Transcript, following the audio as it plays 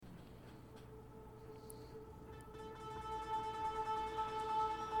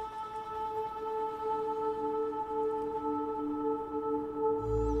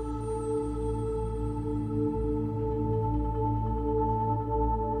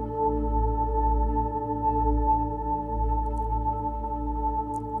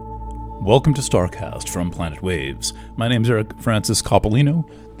Welcome to StarCast from Planet Waves. My name is Eric Francis Coppolino,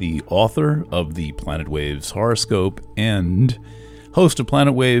 the author of the Planet Waves horoscope and host of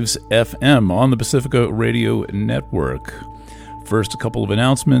Planet Waves FM on the Pacifica Radio Network. First, a couple of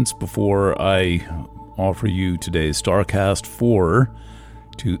announcements before I offer you today's StarCast for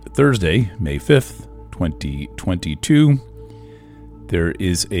Thursday, May 5th, 2022. There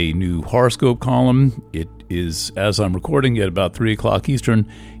is a new horoscope column. It is, as I'm recording at about 3 o'clock Eastern,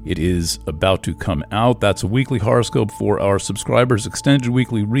 it is about to come out. That's a weekly horoscope for our subscribers, extended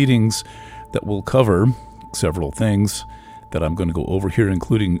weekly readings that will cover several things that I'm going to go over here,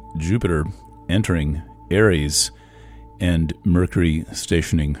 including Jupiter entering Aries and Mercury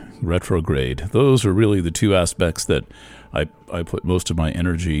stationing retrograde. Those are really the two aspects that I put most of my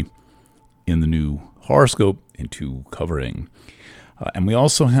energy in the new horoscope into covering. And we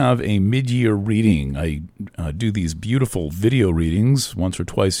also have a mid-year reading. I do these beautiful video readings once or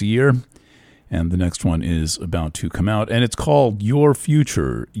twice a year, and the next one is about to come out, and it's called Your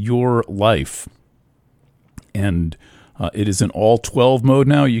Future, Your Life. And it is in all 12 mode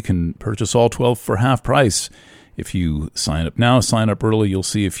now. You can purchase all 12 for half price if you sign up now. Sign up early. You'll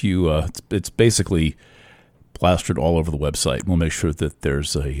see a few. It's basically plastered all over the website. We'll make sure that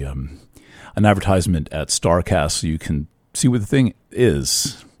there's an advertisement at StarCast so you can see what the thing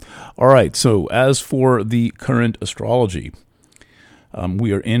is. All right, so as for the current astrology,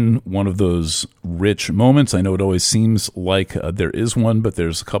 we are in one of those rich moments. I know it always seems like there is one, but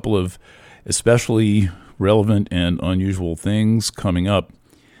there's a couple of especially relevant and unusual things coming up.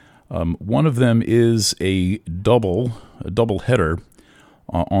 One of them is a double header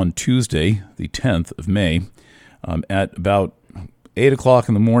on Tuesday, the 10th of May, at about 8 o'clock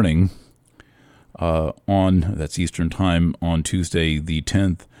in the morning. That's Eastern Time, on Tuesday the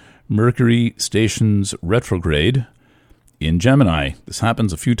 10th, Mercury stations retrograde in Gemini. This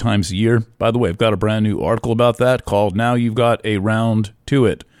happens a few times a year. By the way, I've got a brand new article about that called Now You've Got a Round to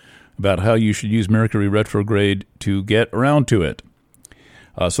It, about how you should use Mercury retrograde to get around to it.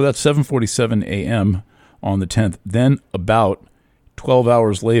 So that's 7:47 a.m. on the 10th. Then about 12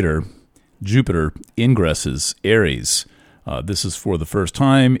 hours later, Jupiter ingresses Aries. This is for the first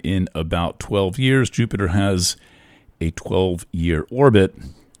time in about 12 years. Jupiter has a 12-year orbit,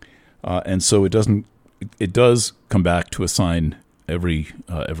 and so it does come back to a sign every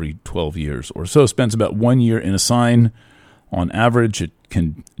 12 years or so. Spends about 1 year in a sign on average. It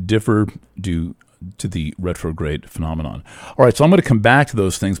can differ due to the retrograde phenomenon. All right, so I'm going to come back to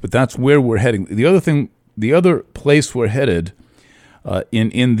those things, but that's where we're heading. The other place we're headed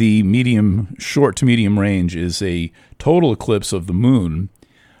in the short to medium range is a total eclipse of the moon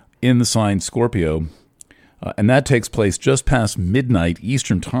in the sign Scorpio, and that takes place just past midnight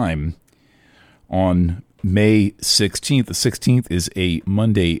Eastern Time on May 16th. The 16th is a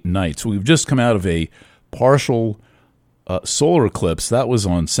Monday night. So we've just come out of a partial solar eclipse. That was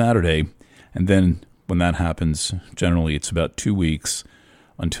on Saturday, and then when that happens, generally it's about 2 weeks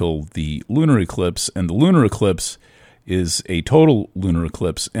until the lunar eclipse, and the lunar eclipse is a total lunar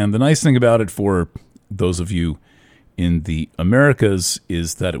eclipse. And the nice thing about it for those of you in the Americas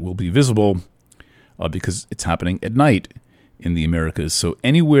is that it will be visible because it's happening at night in the Americas. So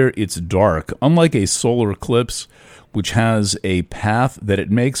anywhere it's dark, unlike a solar eclipse, which has a path that it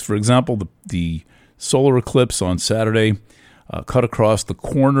makes. For example, the solar eclipse on Saturday cut across the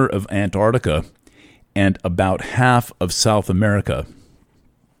corner of Antarctica and about half of South America,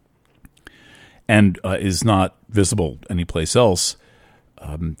 and is not visible anyplace else.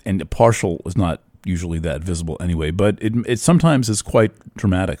 And a partial is not usually that visible anyway, but it sometimes is quite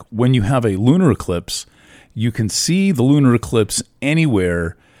dramatic. When you have a lunar eclipse, you can see the lunar eclipse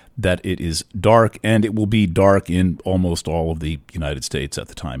anywhere that it is dark, and it will be dark in almost all of the United States at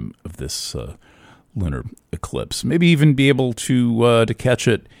the time of this lunar eclipse. Maybe even be able to catch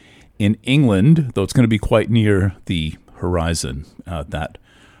it in England, though it's going to be quite near the horizon, that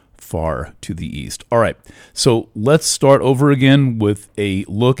far to the east. All right, so let's start over again with a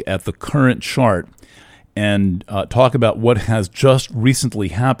look at the current chart and talk about what has just recently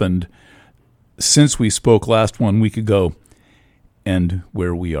happened since we spoke last 1 week ago and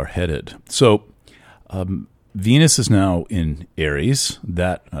where we are headed. So Venus is now in Aries.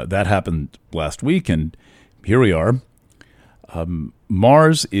 That happened last week, and here we are.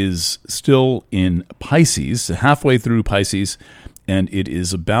 Mars is still in Pisces, halfway through Pisces, and it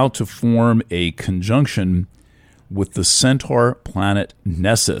is about to form a conjunction with the Centaur planet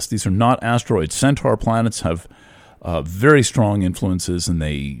Nessus. These are not asteroids. Centaur planets have very strong influences, and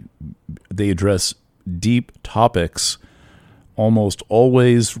they address deep topics almost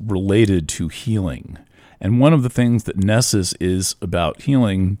always related to healing. And one of the things that Nessus is about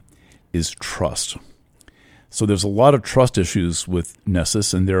healing is trust. So there's a lot of trust issues with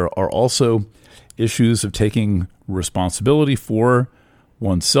Nessus, and there are also issues of taking responsibility for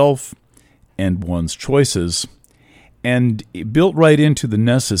oneself and one's choices. And built right into the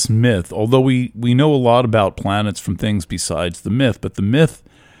Nessus myth, although we know a lot about planets from things besides the myth, but the myth,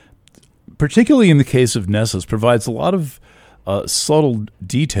 particularly in the case of Nessus, provides a lot of subtle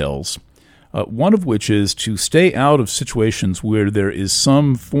details, one of which is to stay out of situations where there is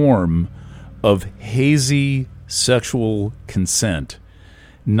some form of hazy sexual consent,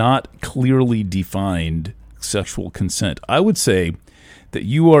 not clearly defined sexual consent. I would say that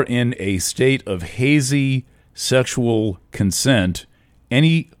you are in a state of hazy sexual consent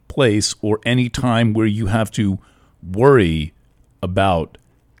any place or any time where you have to worry about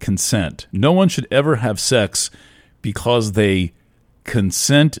consent. No one should ever have sex because they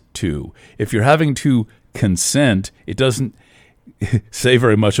consent to. If you're having to consent, it doesn't say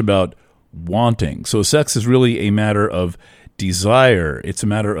very much about wanting. So sex is really a matter of desire. It's a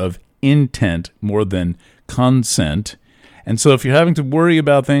matter of intent more than consent. And so if you're having to worry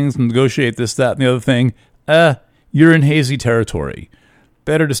about things and negotiate this, that, and the other thing, you're in hazy territory.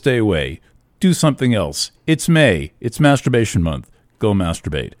 Better to stay away. Do something else. It's May. It's masturbation month. Go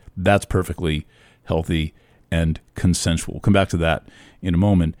masturbate. That's perfectly healthy and consensual. We'll come back to that in a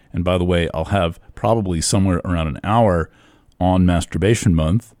moment. And by the way, I'll have probably somewhere around an hour on masturbation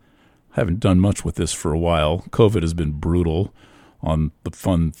month. I haven't done much with this for a while. COVID has been brutal on the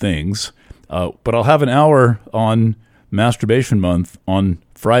fun things. But I'll have an hour on masturbation month on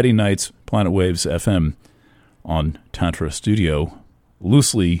Friday nights, Planet Waves FM on Tantra Studio,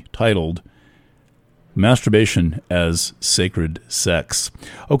 loosely titled Masturbation as Sacred Sex.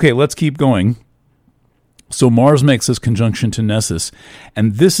 Okay, let's keep going. So Mars makes this conjunction to Nessus,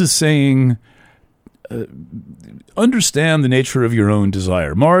 and this is saying, understand the nature of your own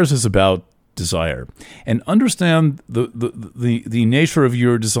desire. Mars is about desire, and understand the nature of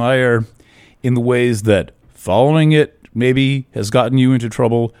your desire in the ways that following it maybe has gotten you into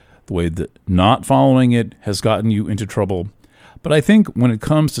trouble, the way that not following it has gotten you into trouble. But I think when it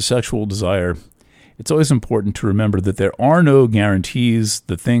comes to sexual desire, it's always important to remember that there are no guarantees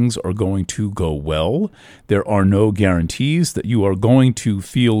that things are going to go well. There are no guarantees that you are going to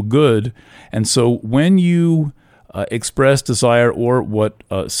feel good. And so when you express desire, or what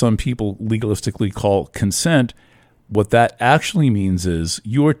some people legalistically call consent, what that actually means is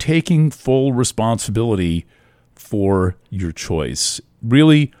you're taking full responsibility for your choice.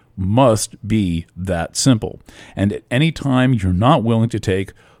 Really must be that simple. And at any time you're not willing to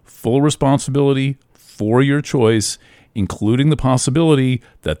take full responsibility for your choice, including the possibility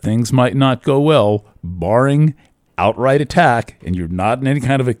that things might not go well, barring outright attack, and you're not in any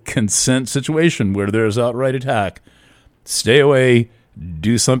kind of a consent situation where there's outright attack, stay away,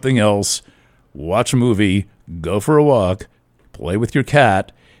 do something else, watch a movie, go for a walk, play with your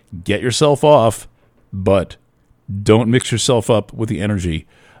cat, get yourself off, but don't mix yourself up with the energy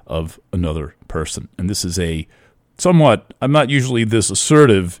of another person. And this is a somewhat, I'm not usually this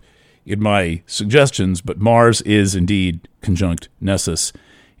assertive in my suggestions, but Mars is indeed conjunct Nessus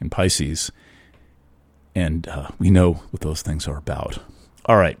in Pisces. And we know what those things are about.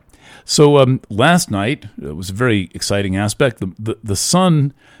 All right. So last night, it was a very exciting aspect. The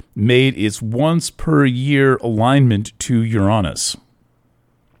Sun made its once-per-year alignment to Uranus.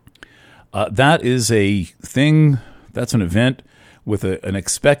 That is a thing, that's an event with an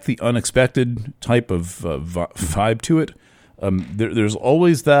expect the unexpected type of vibe to it. There's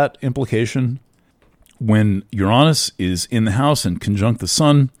always that implication when Uranus is in the house and conjunct the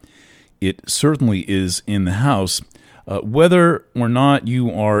Sun. It certainly is in the house. Whether or not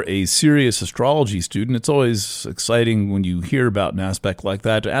you are a serious astrology student, it's always exciting when you hear about an aspect like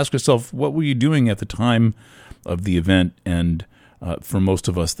that to ask yourself, what were you doing at the time of the event? And for most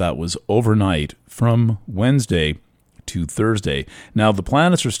of us, that was overnight from Wednesday to Thursday. Now, the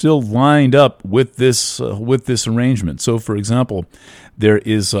planets are still lined up with this arrangement. So, for example, there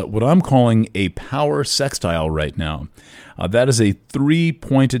is what I'm calling a power sextile right now. That is a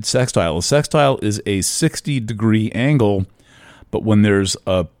 3-pointed sextile. A sextile is a 60-degree angle, but when there's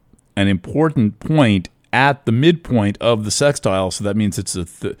an important point at the midpoint of the sextile, so that means it's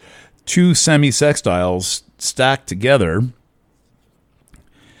two semi-sextiles stacked together,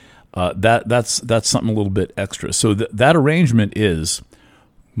 that's something a little bit extra. So that arrangement is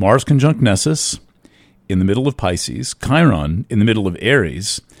Mars conjunct Nessus in the middle of Pisces, Chiron in the middle of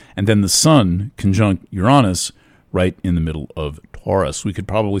Aries, and then the Sun conjunct Uranus right in the middle of Taurus. We could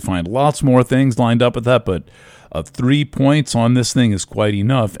probably find lots more things lined up with that, but 3 points on this thing is quite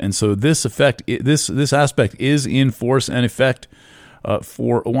enough. And so this aspect is in force and effect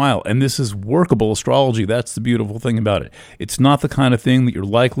for a while. And this is workable astrology. That's the beautiful thing about it. It's not the kind of thing that you're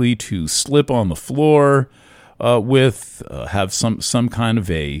likely to slip on the floor have some kind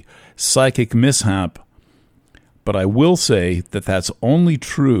of a psychic mishap. But I will say that that's only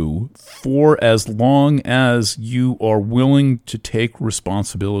true for as long as you are willing to take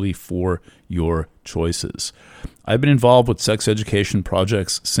responsibility for your choices. I've been involved with sex education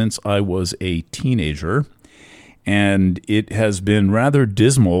projects since I was a teenager, and it has been rather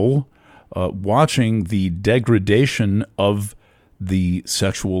dismal watching the degradation of the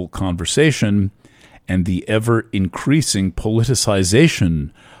sexual conversation and the ever-increasing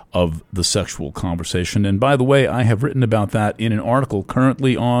politicization of the sexual conversation. And by the way, I have written about that in an article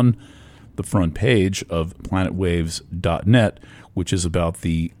currently on the front page of planetwaves.net, which is about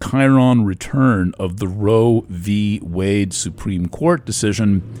the Chiron return of the Roe v. Wade Supreme Court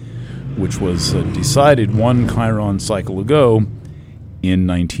decision, which was decided one Chiron cycle ago in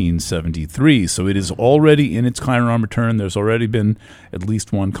 1973. So it is already in its Chiron return. There's already been at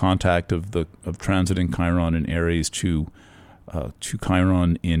least one contact of transiting Chiron in Aries to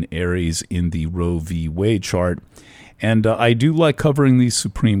Chiron in Aries in the Roe v. Wade chart. And I do like covering the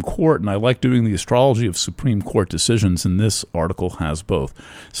Supreme Court, and I like doing the astrology of Supreme Court decisions, and this article has both.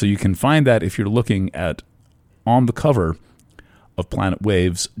 So you can find that if you're looking at on the cover of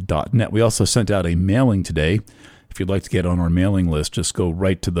planetwaves.net. We also sent out a mailing today. If you'd like to get on our mailing list, just go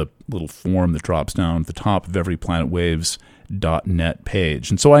right to the little form that drops down at the top of every planetwaves.net page.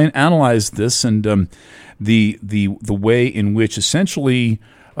 And so I analyzed this and the way in which essentially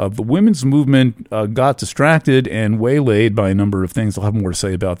the women's movement got distracted and waylaid by a number of things. I'll have more to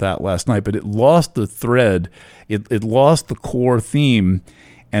say about that last night, but it lost the thread. It lost the core theme.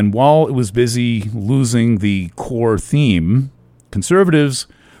 And while it was busy losing the core theme, conservatives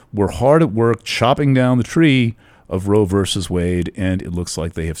were hard at work chopping down the tree of Roe versus Wade, and it looks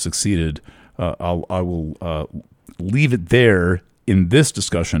like they have succeeded. I will leave it there in this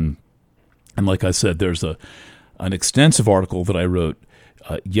discussion. And like I said, there's an extensive article that I wrote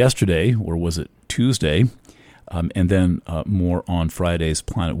yesterday, or was it Tuesday, and then more on Friday's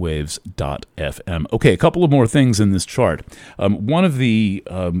planetwaves.fm. Okay, a couple of more things in this chart. One of the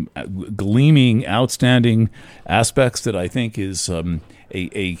gleaming, outstanding aspects that I think is it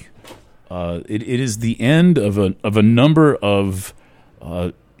is the end of a number of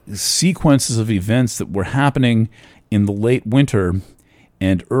sequences of events that were happening in the late winter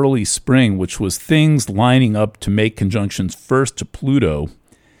and early spring, which was things lining up to make conjunctions first to Pluto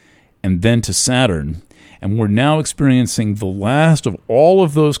and then to Saturn. And we're now experiencing the last of all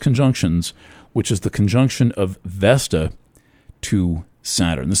of those conjunctions, which is the conjunction of Vesta to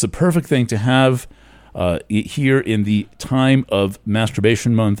Saturn. This is a perfect thing to have here in the time of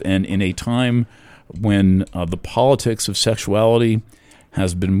masturbation month and in a time when the politics of sexuality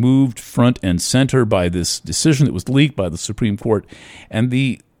has been moved front and center by this decision that was leaked by the Supreme Court. And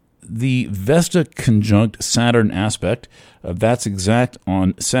the Vesta conjunct Saturn aspect, that's exact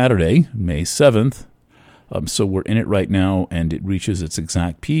on Saturday, May 7th. So we're in it right now, and it reaches its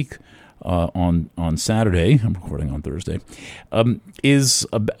exact peak on Saturday. I'm recording on Thursday. Is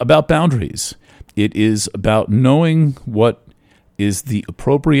about boundaries. It is about knowing what is the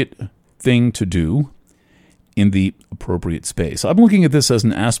appropriate thing to do in the appropriate space. I'm looking at this as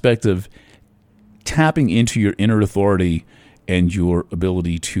an aspect of tapping into your inner authority and your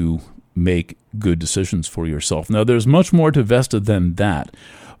ability to make good decisions for yourself. Now, there's much more to Vesta than that.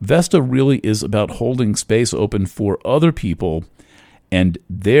 Vesta really is about holding space open for other people and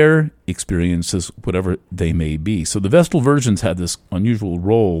their experiences, whatever they may be. So the Vestal Virgins had this unusual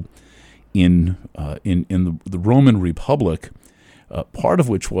role in the Roman Republic, part of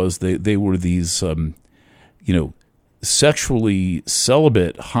which was they were these sexually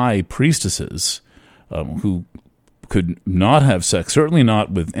celibate high priestesses who could not have sex, certainly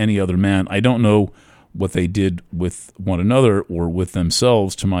not with any other man. I don't know what they did with one another or with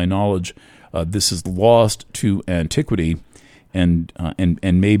themselves. To my knowledge, this is lost to antiquity, and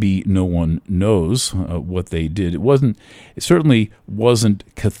maybe no one knows what they did. It certainly wasn't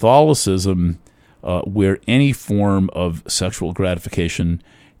Catholicism where any form of sexual gratification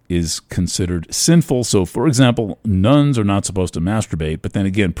is considered sinful. So, for example, nuns are not supposed to masturbate, but then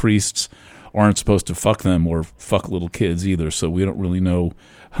again, priests aren't supposed to fuck them or fuck little kids either, so we don't really know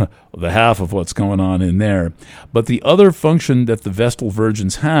the half of what's going on in there. But the other function that the Vestal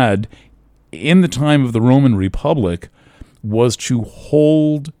Virgins had in the time of the Roman Republic was to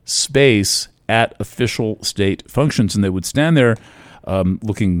hold space at official state functions, and they would stand there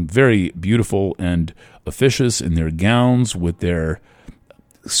looking very beautiful and officious in their gowns with their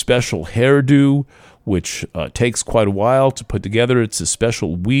special hairdo, which takes quite a while to put together. It's a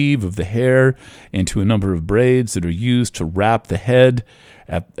special weave of the hair into a number of braids that are used to wrap the head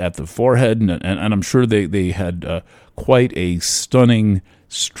at the forehead, and I'm sure they had quite a stunning,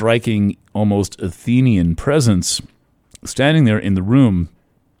 striking, almost Athenian presence standing there in the room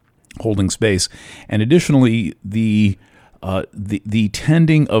holding space. And additionally, the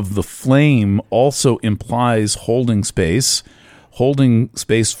tending of the flame also implies holding space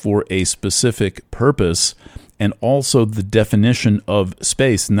for a specific purpose, and also the definition of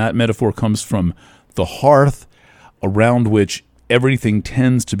space. And that metaphor comes from the hearth, around which everything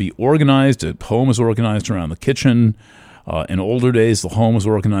tends to be organized. A home is organized around the kitchen. In older days, the home was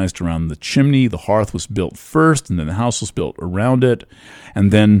organized around the chimney. The hearth was built first, and then the house was built around it.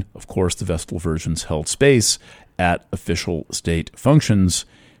 And then, of course, the Vestal Virgins held space at official state functions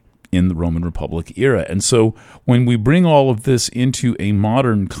in the Roman Republic era. And so when we bring all of this into a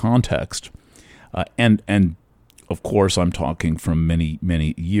modern context, and of course I'm talking from many,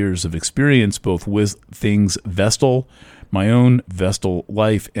 many years of experience, both with things Vestal, my own Vestal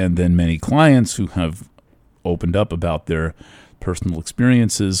life, and then many clients who have opened up about their personal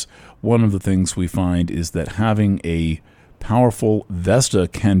experiences, one of the things we find is that having a powerful Vesta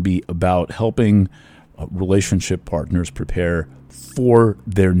can be about helping relationship partners prepare for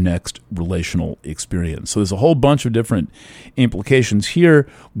their next relational experience. So there's a whole bunch of different implications here.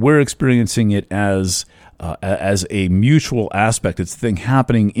 We're experiencing it as a mutual aspect. It's the thing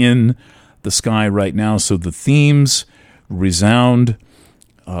happening in the sky right now. So the themes resound.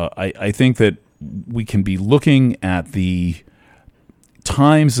 I think that we can be looking at the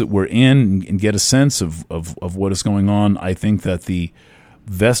times that we're in and get a sense of what is going on. I think that the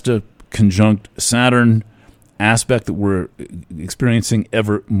Vesta conjunct Saturn aspect that we're experiencing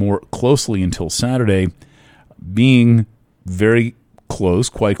ever more closely until Saturday, being very close,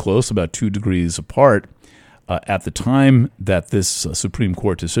 quite close, about 2 degrees apart, at the time that this Supreme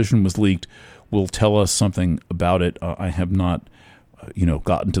Court decision was leaked, will tell us something about it. I have not,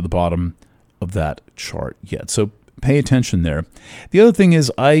 gotten to the bottom of that chart yet. So pay attention there. The other thing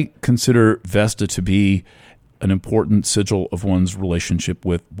is I consider Vesta to be an important sigil of one's relationship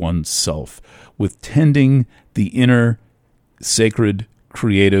with oneself, with tending the inner, sacred,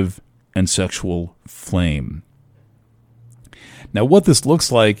 creative, and sexual flame. Now, what this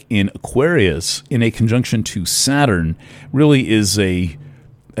looks like in Aquarius in a conjunction to Saturn really is an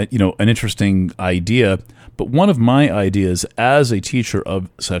interesting idea. But one of my ideas as a teacher of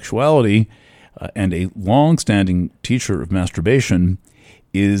sexuality and a long-standing teacher of masturbation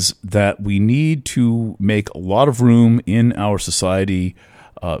is that we need to make a lot of room in our society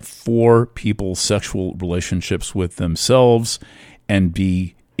for people's sexual relationships with themselves, and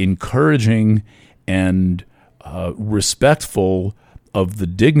be encouraging and respectful of the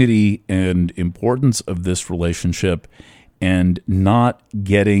dignity and importance of this relationship, and not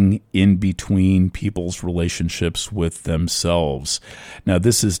getting in between people's relationships with themselves. Now,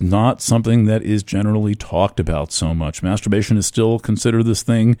 this is not something that is generally talked about so much. Masturbation is still considered this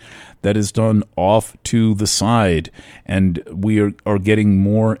thing that is done off to the side, and we are getting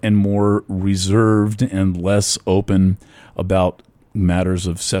more and more reserved and less open about matters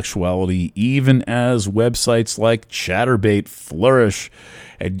of sexuality, even as websites like Chatterbait flourish,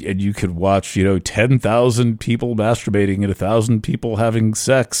 and you could watch 10,000 people masturbating and 1,000 people having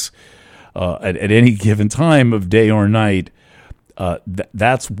sex at any given time of day or night.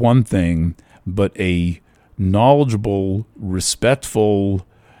 That's one thing, but a knowledgeable, respectful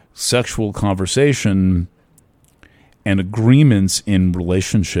sexual conversation and agreements in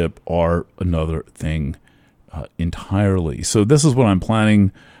relationship are another thing entirely. So this is what I'm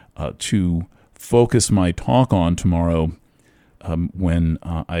planning to focus my talk on tomorrow when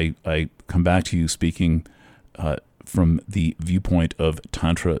I come back to you speaking from the viewpoint of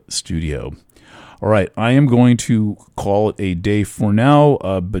Tantra Studio. All right, I am going to call it a day for now,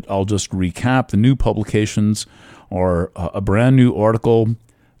 but I'll just recap. The new publications are a brand new article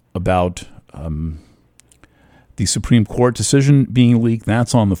about the Supreme Court decision being leaked.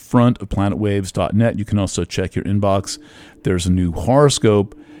 That's on the front of planetwaves.net. You can also check your inbox. There's a new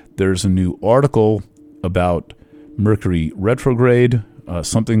horoscope. There's a new article about Mercury retrograde. There's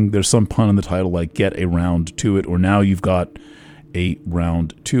some pun in the title like "Get a Round to It," or "Now You've Got a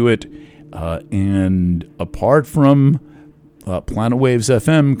Round to It." And apart from Planet Waves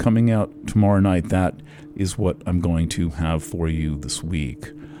FM coming out tomorrow night, that is what I'm going to have for you this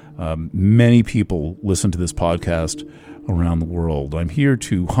week. Many people listen to this podcast around the world. I'm here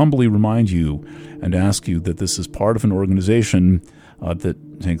to humbly remind you and ask you that this is part of an organization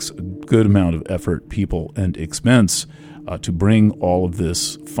that takes a good amount of effort, people, and expense to bring all of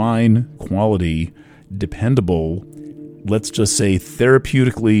this fine quality dependable, let's just say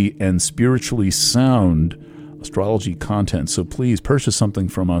therapeutically and spiritually sound astrology content. So please purchase something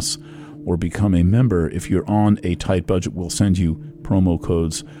from us or become a member. If you're on a tight budget, we'll send you promo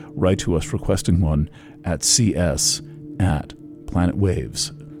codes. Write to us requesting one at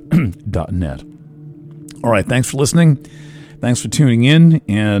cs@planetwaves.net. All right, thanks for listening. Thanks for tuning in,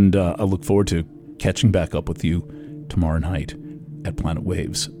 and I look forward to catching back up with you tomorrow night at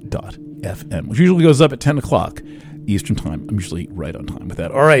planetwaves.fm, which usually goes up at 10 o'clock Eastern Time. I'm usually right on time with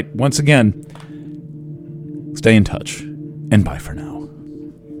that. All right, once again, stay in touch, and bye for now.